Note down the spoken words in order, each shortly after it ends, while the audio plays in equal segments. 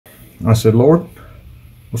I said, Lord,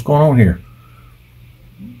 what's going on here?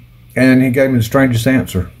 And he gave me the strangest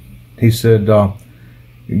answer. He said,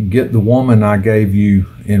 get the woman I gave you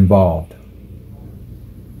involved.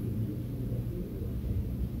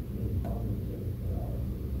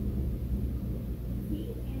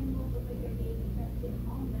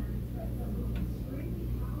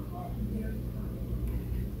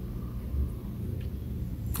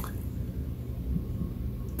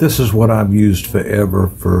 This is what I've used forever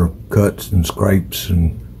for cuts and scrapes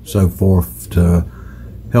and so forth to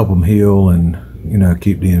help them heal and, you know,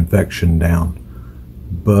 keep the infection down.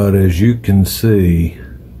 But as you can see,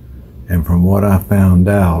 and from what I found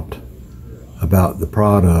out about the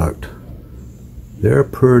product, they're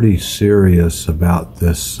pretty serious about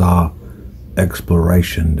this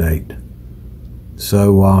expiration date.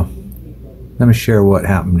 So let me share what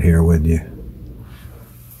happened here with you.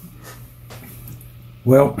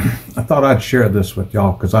 Well, I thought I'd share this with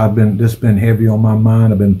y'all because this been heavy on my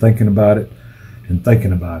mind. I've been thinking about it and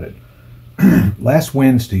thinking about it. Last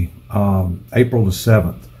Wednesday, April the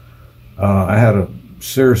 7th, I had a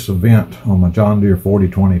serious event on my John Deere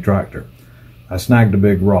 4020 tractor. I snagged a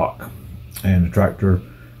big rock and the tractor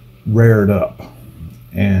reared up,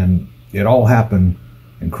 and it all happened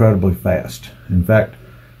incredibly fast. In fact,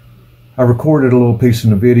 I recorded a little piece in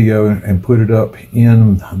the video and put it up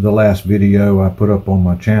in the last video I put up on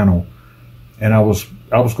my channel. And I was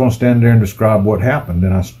going to stand there and describe what happened.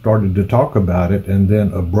 And I started to talk about it. And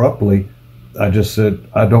then abruptly, I just said,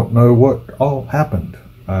 I don't know what all happened.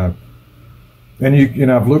 And you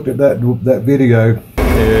know, I've looked at that video.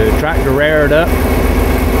 The tractor reared up.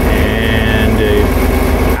 And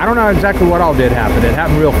I don't know exactly what all did happen. It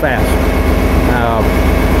happened real fast.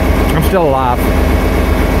 I'm still alive.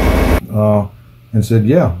 And said,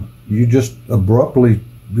 yeah, you just abruptly,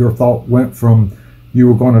 your thought went from you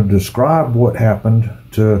were going to describe what happened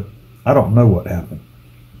to I don't know what happened.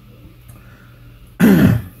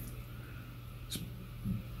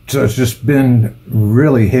 So it's just been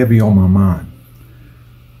really heavy on my mind.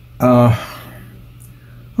 I'll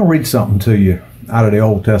read something to you out of the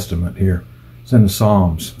Old Testament here. It's in the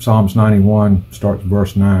Psalms. Psalms 91 starts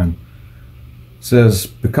verse 9. It says,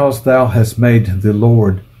 because thou hast made the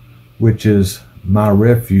Lord, which is my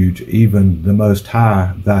refuge, even the Most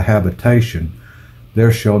High, thy habitation,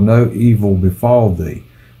 there shall no evil befall thee,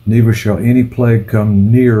 neither shall any plague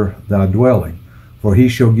come near thy dwelling. For he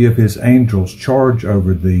shall give his angels charge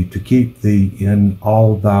over thee to keep thee in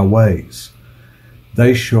all thy ways.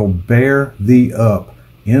 They shall bear thee up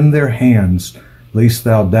in their hands, lest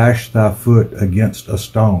thou dash thy foot against a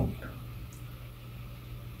stone.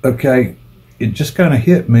 Okay, it just kind of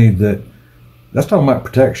hit me that that's talking about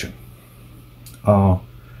protection.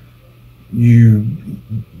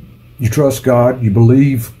 You trust God, you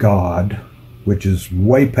believe God, which is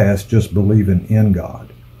way past just believing in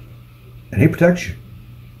God, and he protects you.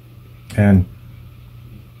 And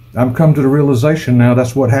I'm come to the realization now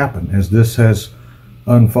that's what happened as this has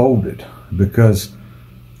unfolded, because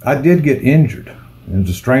I did get injured. It was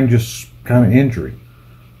the strangest kind of injury.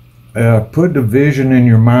 Put the vision in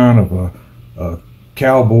your mind of a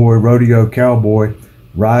cowboy, rodeo cowboy,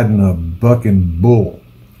 riding a bucking bull,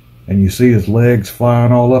 and you see his legs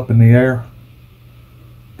flying all up in the air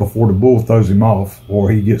before the bull throws him off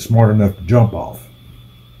or he gets smart enough to jump off.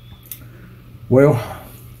 Well,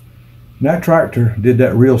 that tractor did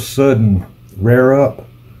that real sudden rear up.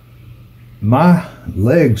 My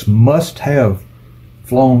legs must have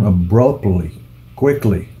flown abruptly,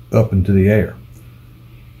 quickly up into the air.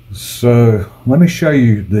 So let me show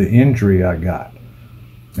you the injury I got,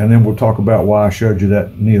 and then we'll talk about why I showed you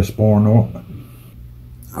that Neosporin ointment.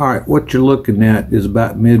 All right, what you're looking at is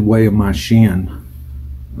about midway of my shin,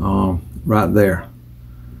 right there.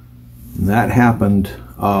 And that happened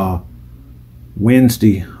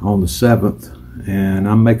Wednesday on the 7th, and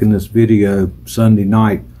I'm making this video Sunday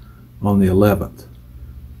night on the 11th.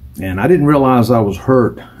 And I didn't realize I was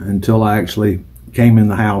hurt until I actually came in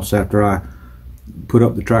the house after I put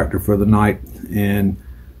up the tractor for the night and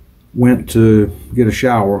went to get a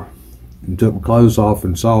shower and took my clothes off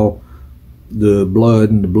and saw the blood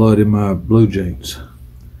in my blue jeans.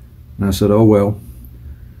 And I said, oh well.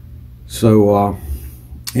 So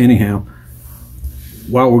anyhow,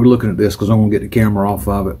 while we're looking at this, because I'm going to get the camera off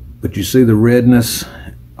of it, but you see the redness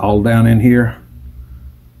all down in here?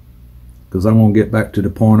 Because I'm going to get back to the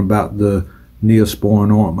point about the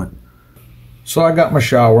Neosporin ointment. So I got my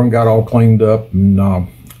shower and got all cleaned up and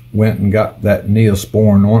went and got that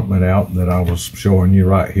Neosporin ointment out that I was showing you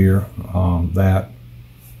right here. That.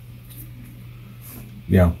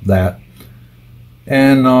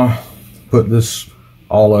 And put this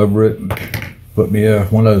all over it. put me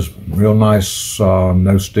one of those real nice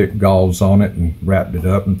no-stick gauze on it and wrapped it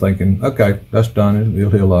up and thinking, okay, that's done,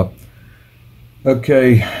 it'll heal up.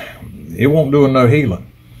 Okay, it won't do no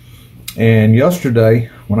healing. And yesterday,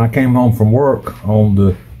 when I came home from work on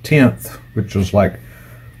the 10th, which was like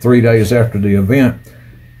 3 days after the event,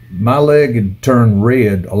 my leg had turned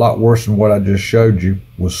red, a lot worse than what I just showed you,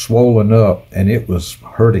 was swollen up, and it was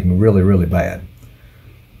hurting really, really bad.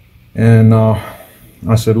 And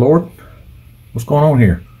I said, Lord, what's going on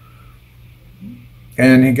here?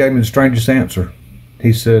 And he gave me the strangest answer.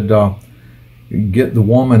 He said, get the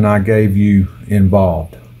woman I gave you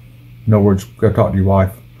involved. In other words, go talk to your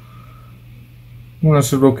wife. And I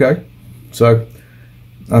said, okay. So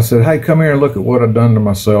I said, hey, come here and look at what I've done to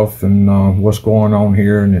myself and what's going on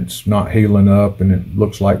here, and it's not healing up, and it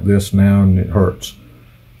looks like this now, and it hurts.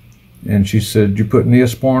 And she said, you put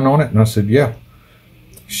Neosporin on it? And I said, yeah.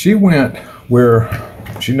 She went where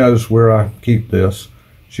she knows where I keep this.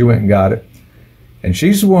 She went and got it. And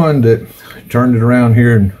she's the one that turned it around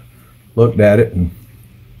here and looked at it and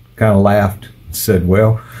kind of laughed and said,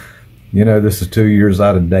 well, you know, this is 2 years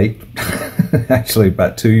out of date. Actually,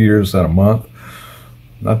 about 2 years out of a month.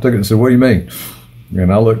 And I took it and said, what do you mean?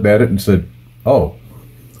 And I looked at it and said, oh,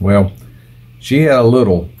 well, she had a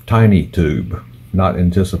little tiny tube, not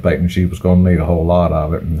anticipating she was going to need a whole lot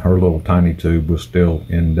of it, and her little tiny tube was still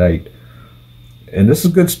in date. And this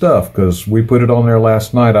is good stuff, because we put it on there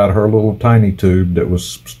last night out of her little tiny tube that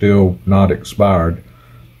was still not expired,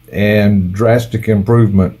 and drastic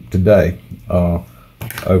improvement today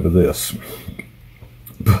over this.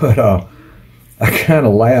 But I kind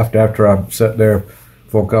of laughed after I sat there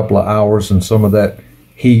for a couple of hours, and some of that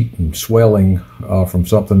heat and swelling from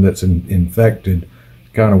something that's infected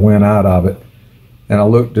kind of went out of it. And I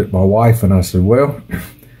looked at my wife and I said, well,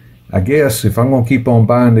 I guess if I'm going to keep on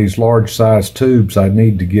buying these large size tubes, I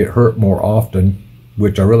need to get hurt more often,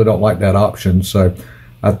 which I really don't like that option. So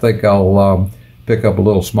I think I'll pick up a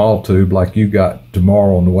little small tube like you got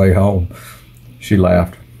tomorrow on the way home. She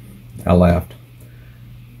laughed. I laughed.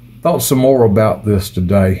 Thought some more about this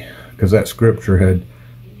today, because that scripture had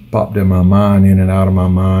popped in my mind, in and out of my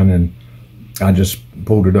mind, and I just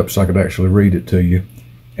pulled it up so I could actually read it to you.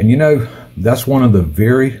 And you know, that's one of the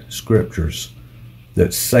very scriptures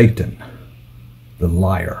that Satan, the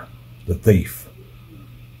liar, the thief,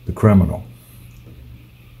 the criminal,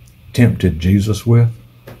 tempted Jesus with.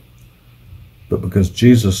 But because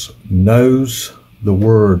Jesus knows the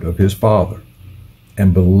word of his Father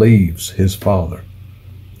and believes his Father,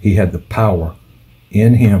 he had the power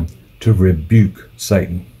in him to rebuke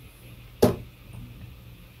Satan.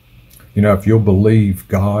 You know, if you'll believe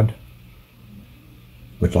God,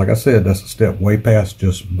 which, like I said, that's a step way past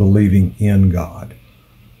just believing in God,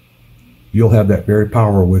 you'll have that very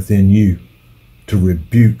power within you to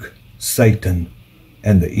rebuke Satan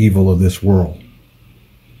and the evil of this world.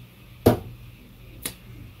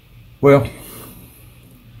 Well,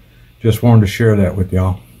 just wanted to share that with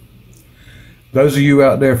y'all. Those of you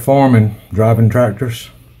out there farming, driving tractors,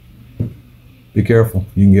 be careful.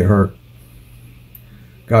 You can get hurt.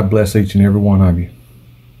 God bless each and every one of you.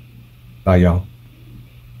 Bye, y'all.